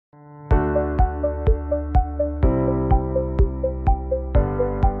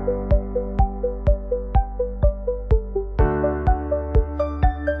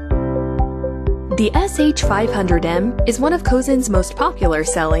The SH-500M is one of Cosen's most popular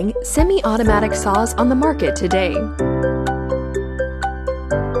selling semi-automatic saws on the market today.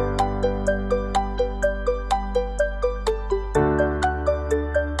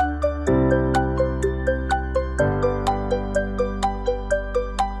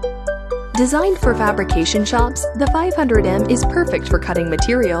 Designed for fabrication shops, the 500M is perfect for cutting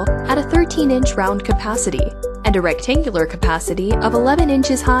material at a 13-inch round capacity and a rectangular capacity of 11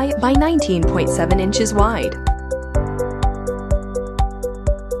 inches high by 19.7 inches wide.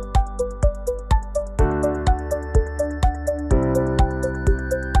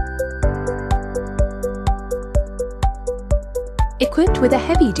 Equipped with a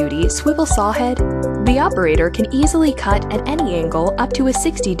heavy-duty swivel saw head, the operator can easily cut at any angle up to a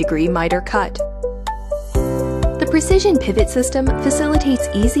 60-degree miter cut. The precision pivot system facilitates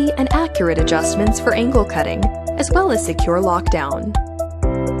easy and accurate adjustments for angle cutting, as well as secure lockdown.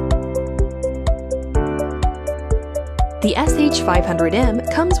 The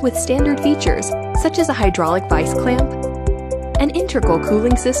SH-500M comes with standard features such as a hydraulic vise clamp, an integral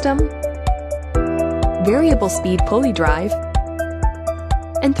cooling system, variable speed pulley drive,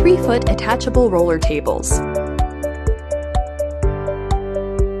 and 3-foot attachable roller tables.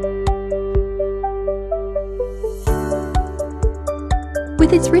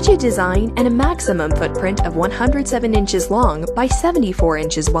 With its rigid design and a maximum footprint of 107 inches long by 74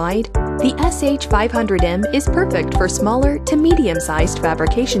 inches wide, the SH-500M is perfect for smaller to medium-sized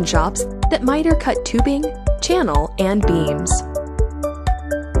fabrication shops that miter cut tubing, channel, and beams.